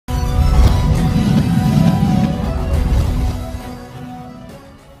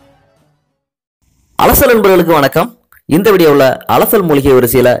அலசல் என்பவர்களுக்கு வணக்கம். இந்த வீடியோவில் அலசல் மூலிகை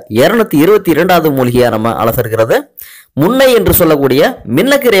வரிசையில் 222வது மூலிகையா நம்ம அலசருக்கிறது முன்னை என்று சொல்லக்கூடிய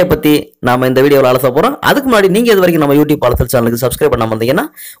மின்னக்கீரையை பற்றி நாம் இந்த வீடியோவில் அலச போகிறோம். அதுக்கு முன்னாடி நீங்கள் இது வரைக்கும் நம்ம யூடியூப் அலசல் சேனலுக்கு சப்ஸ்கிரைப் பண்ணாமல் இருந்தீங்கன்னா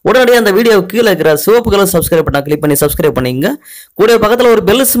உடனடியாக அந்த வீடியோ கீழே இருக்கிற சிவப்பு கலர் சப்ஸ்கிரைப் பண்ணால் கிளிக் பண்ணி சப்ஸ்கிரைப் பண்ணிங்க. கூட பக்கத்தில் ஒரு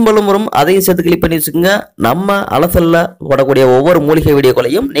பெல் சிம்பலும் வரும், அதையும் சேர்த்து கிளிக் பண்ணி வச்சுக்கோங்க. நம்ம அலசலில் போடக்கூடிய ஒவ்வொரு மூலிகை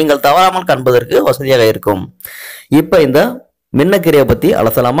வீடியோக்களையும் நீங்கள் தவறாமல் காண்பதற்கு வசதியாக இருக்கும். இப்போ இந்த மின்னக்கீரையை பற்றி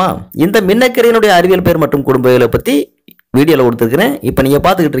அலசலாமா? இந்த மின்னக்கீரையினுடைய அறிவியல் பெயர் மற்றும் குடும்பங்களை பற்றி வீடியோவில் கொடுத்துருக்கிறேன். இப்போ நீங்கள்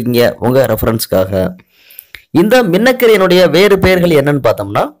பார்த்துக்கிட்டு இருக்கீங்க உங்கள் ரெஃபரன்ஸ்க்காக. இந்த மின்னக்கீரையினுடைய வேறு பெயர்கள் என்னன்னு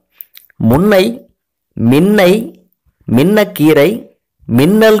பார்த்தோம்னா முன்னை, மின்னை, மின்னக்கீரை,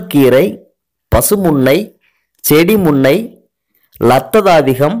 மின்னல் கீரை, பசுமுன்னை, செடி முன்னை,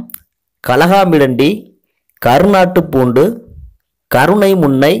 லத்ததாதிகம், கலகாமிடண்டி, கருநாட்டு பூண்டு, கருணை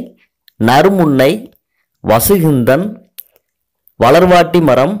முன்னை, நறுமுன்னை, வசுகிந்தன், வளர்வாட்டி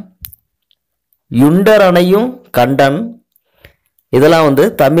மரம், யுண்டரணையும் கண்டன். இதெல்லாம்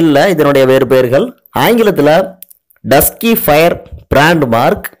தமிழில் இதனுடைய வேறு பெயர்கள். ஆங்கிலத்தில் டஸ்கி ஃபயர் பிராண்ட்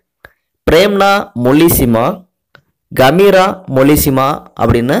மார்க், பிரேம்னா மொலிசிமா, கமீரா மொலிசிமா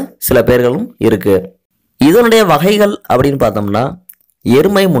அப்படின்னு சில பெயர்களும் இருக்கு. இதனுடைய வகைகள் அப்படின்னு பார்த்தோம்னா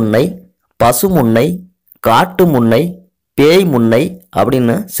எருமை முன்னை, பசு முன்னை, காட்டு முன்னை, பேய் முன்னை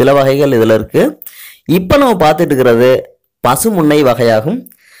அப்படின்னு சில வகைகள் இதில் இருக்கு. இப்போ நம்ம பார்த்துட்டு இருக்கிறது பசு முன்னை வகையாகும்.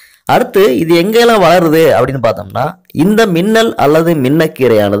 அடுத்து இது எங்கெல்லாம் வளருது அப்படின்னு பார்த்தோம்னா இந்த மின்னல் அல்லது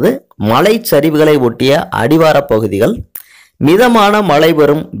மின்னக்கீரையானது மலை சரிவுகளை ஒட்டிய அடிவார பகுதிகள், மிதமான மழை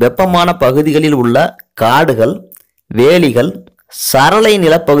பெறும் வெப்பமான பகுதிகளில் உள்ள காடுகள், வேலிகள், சரளை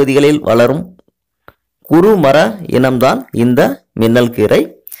நிலப்பகுதிகளில் வளரும் குறுமர இனம்தான் இந்த மின்னல் கீரை.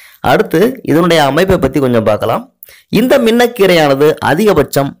 அடுத்து இதனுடைய அமைப்பை பற்றி கொஞ்சம் பார்க்கலாம். இந்த மின்னக்கீரையானது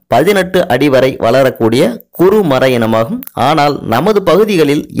அதிகபட்சம் 18 அடி வரை வளரக்கூடிய குறு மர இனமாகும். ஆனால் நமது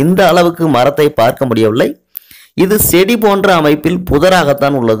பகுதிகளில் இந்த அளவுக்கு மரத்தை பார்க்க முடியவில்லை. இது செடி போன்ற அமைப்பில்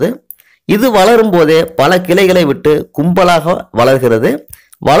புதராகத்தான் உள்ளது. இது வளரும் போதே பல கிளைகளை விட்டு கும்பலாக வளர்கிறது.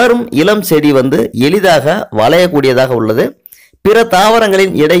 வளரும் இளம் செடி எளிதாக வளையக்கூடியதாக உள்ளது. பிற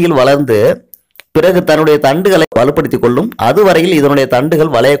தாவரங்களின் இடையில் வளர்ந்து பிறகு தன்னுடைய தண்டுகளை வலுப்படுத்திக் கொள்ளும். அதுவரையில் இதனுடைய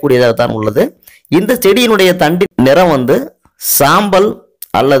தண்டுகள் வளையக்கூடியதாகத்தான் உள்ளது. இந்த செடியினுடைய தண்டின் நிறம் சாம்பல்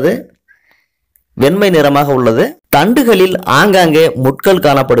அல்லது வெண்மை நிறமாக உள்ளது. தண்டுகளில் ஆங்காங்கே முட்கள்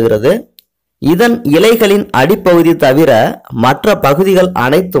காணப்படுகிறது. இதன் இலைகளின் அடிப்பகுதி தவிர மற்ற பகுதிகள்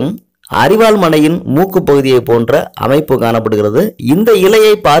அனைத்தும் அரிவாள் மனையின் மூக்கு பகுதியை போன்ற அமைப்பு காணப்படுகிறது. இந்த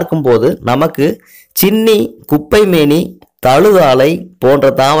இலையை பார்க்கும்போது நமக்கு சின்னி, குப்பைமேனி, தழுதாலை போன்ற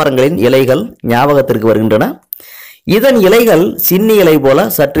தாவரங்களின் இலைகள் ஞாபகத்திற்கு வருகின்றன. இதன் இலைகள் சின்னி இலை போல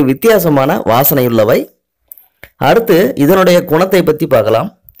சற்று வித்தியாசமான வாசனையுள்ளவை. அடுத்து இதனுடைய குணத்தை பற்றி பார்க்கலாம்.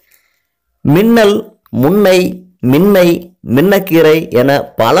 மின்னல், முன்னை, மின்னை, மின்னக்கீரை என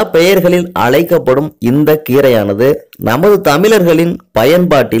பல பெயர்களில் அழைக்கப்படும் இந்த கீரையானது நமது தமிழர்களின்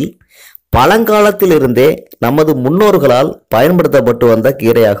பயன்பாட்டில் பழங்காலத்திலிருந்தே நமது முன்னோர்களால் பயன்படுத்தப்பட்டு வந்த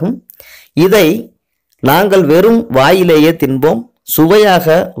கீரையாகும். இதை நாங்கள் வெறும் வாயிலேயே தின்போம். சுவையாக,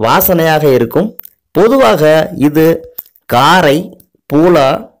 வாசனையாக இருக்கும். பொதுவாக இது காரை, பூலா,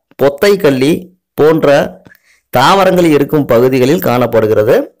 பொத்தைக்கல்லி போன்ற தாவரங்களில் இருக்கும் பகுதிகளில்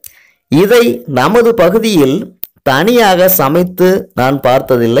காணப்படுகிறது. இதை நமது பகுதியில் தனியாக சமைத்து நான்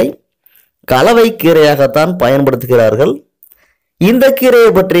பார்த்ததில்லை. கலவை கீரையாகத்தான் பயன்படுத்துகிறார்கள். இந்த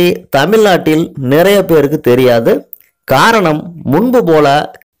கீரையை பற்றி தமிழ்நாட்டில் நிறைய பேருக்கு தெரியாது. காரணம், முன்பு போல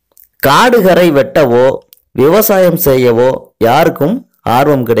காடுகரை வெட்டவோ விவசாயம் செய்யவோ யாருக்கும்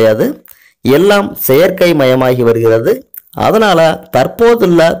ஆர்வம் கிடையாது. எல்லாம் செயற்கை மயமாகி வருகிறது. அதனால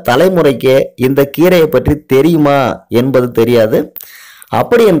தற்போதுள்ள தலைமுறைக்கு இந்த கீரையை பற்றி தெரியுமா என்பது தெரியாது.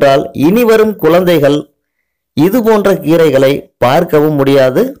 அப்படி என்றால் இனி வரும் குழந்தைகள் இது போன்ற கீரைகளை பார்க்கவும்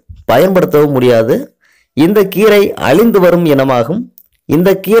முடியாது, பயன்படுத்தவும் முடியாது. இந்த கீரை அழிந்து வரும் இனமாகும்.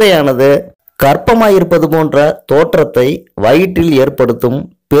 இந்த கீரையானது கர்ப்பமாயிருப்பது போன்ற தோற்றத்தை வயிற்றில் ஏற்படுத்தும்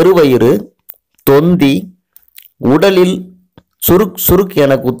பெருவயிறு, தொந்தி, உடலில் சுருக் சுருக்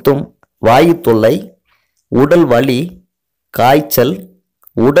என குத்தும் வாயு தொல்லை, உடல் வலி, காய்ச்சல்,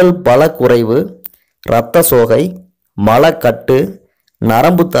 உடல் பல குறைவு, இரத்த சோகை, மலக்கட்டு,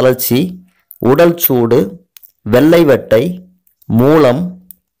 நரம்பு தளர்ச்சி, உடல் சூடு, வெள்ளை வெட்டை, மூலம்,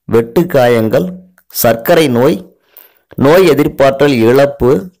 வெட்டுக்காயங்கள், சர்க்கரை நோய், நோய் எதிர்ப்பாற்றல்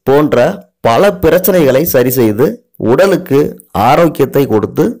இழப்பு போன்ற பல பிரச்சனைகளை சரி செய்து உடலுக்கு ஆரோக்கியத்தை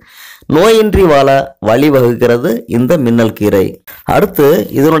கொடுத்து நோயின்றி வாழ வழிவகுக்கிறது இந்த மின்னல் கீரை. அடுத்து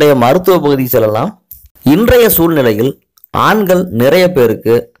இதனுடைய மருத்துவ பகுதி செல்லலாம். இன்றைய சூழ்நிலையில் ஆண்கள் நிறைய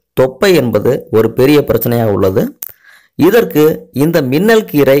பேருக்கு தொப்பை என்பது ஒரு பெரிய பிரச்சனையாக உள்ளது. இதற்கு இந்த மின்னல்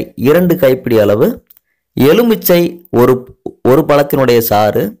கீரை 2 கைப்பிடி அளவு, எலுமிச்சை ஒரு பழத்தினுடைய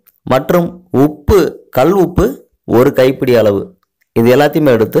சாறு, மற்றும் உப்பு, கல் உப்பு 1 கைப்பிடி அளவு, இது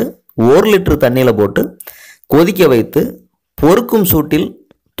எல்லாத்தையுமே எடுத்து 1 லிட்டர் தண்ணியில் போட்டு கொதிக்க வைத்து பொறுக்கும் சூட்டில்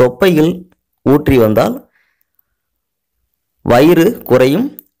தொப்பையில் ஊற்றி வந்தால் வயிறு குறையும்.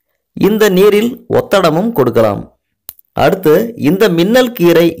 இந்த நீரில் ஒத்தடமும் கொடுக்கலாம். அடுத்து இந்த மின்னல்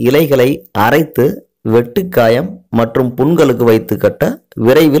கீரை இலைகளை அரைத்து வெட்டுக்காயம் மற்றும் புண்களுக்கு வைத்து கட்ட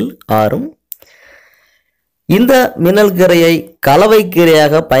விரைவில் ஆறும். இந்த மின்னல் கீரையை கலவை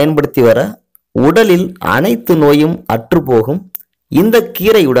கீரையாக பயன்படுத்தி வர உடலில் அனைத்து நோயும் அற்றுப்போகும். இந்த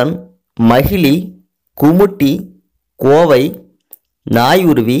கீரையுடன் மகிழி, குமுட்டி, கோவை,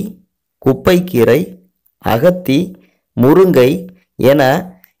 நாயுருவி, குப்பைக்கீரை, அகத்தி, முருங்கை என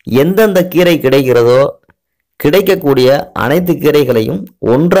எந்தெந்த கீரை கிடைக்கிறதோ கிடைக்கக்கூடிய அனைத்து கீரைகளையும்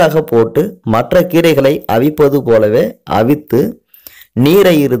ஒன்றாக போட்டு மற்ற கீரைகளை அவிப்பது போலவே அவித்து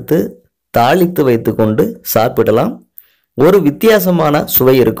நீரை இருத்து தாளித்து வைத்து கொண்டு சாப்பிடலாம். ஒரு வித்தியாசமான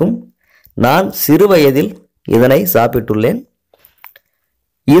சுவை இருக்கும். நான் சிறு வயதில் இதனை சாப்பிட்டுள்ளேன்.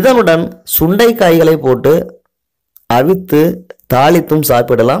 இதனுடன் சுண்டைக்காய்களை போட்டு அவித்து தாளித்தும்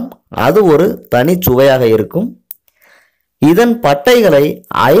சாப்பிடலாம். அது ஒரு தனி சுவையாக இருக்கும். இதன் பட்டைகளை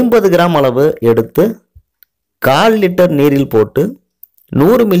 50 கிராம் அளவு எடுத்து 1/4 லிட்டர் நீரில் போட்டு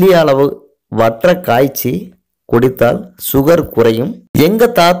 100 மில்லி அளவு வற்ற காய்ச்சி குடித்தால் சுகர் குறையும். எங்க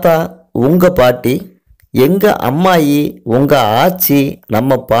தாத்தா, உங்க பாட்டி, எங்க அம்மாயி, உங்க ஆச்சி,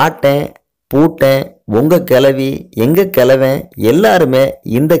 நம்ம பாட்டன், பூட்டன், உங்க கிழவி, எங்க கிழவன் எல்லாருமே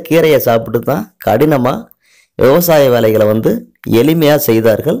இந்த கீரையை சாப்பிட்டு தான் கடினமாக விவசாய வேலைகளை எளிமையாக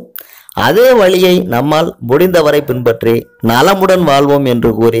செய்தார்கள். அதே வழியை நம்மால் முடிந்தவரை பின்பற்றி நலமுடன் வாழ்வோம்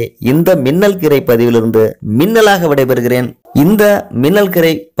என்று கூறி இந்த மின்னல் கீரை பதிவிலிருந்து மின்னலாக விடைபெறுகிறேன். இந்த மின்னல்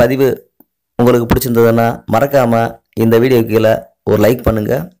கீரை பதிவு உங்களுக்கு பிடிச்சிருந்ததுன்னா மறக்காம இந்த வீடியோ கீழே ஒரு லைக்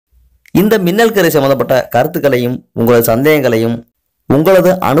பண்ணுங்க. இந்த மின்னல் கீரை சம்பந்தப்பட்ட கருத்துக்களையும் உங்களது சந்தேகங்களையும்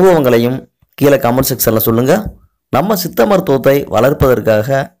உங்களது அனுபவங்களையும் கீழே கமெண்ட் செக்ஷன்ல சொல்லுங்க. நம்ம சித்த மருத்துவத்தை வளர்ப்பதற்காக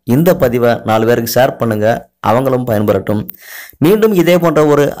இந்த பதிவை 4 பேருக்கு ஷேர் பண்ணுங்க, அவங்களும் பயன்பெறட்டும். மீண்டும் இதே போன்ற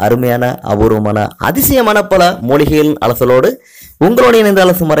ஒரு அருமையான, அபூர்வமான, அதிசயமான பல மூலிகையின் அலசலோடு உங்களுடைய இணைந்த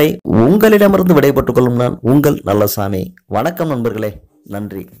அலசும் வரை உங்களிடமிருந்து விடைபெற்றுக் கொள்ளும் நான் உங்கள் நல்லசாமி. வணக்கம் நண்பர்களே,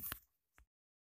 நன்றி.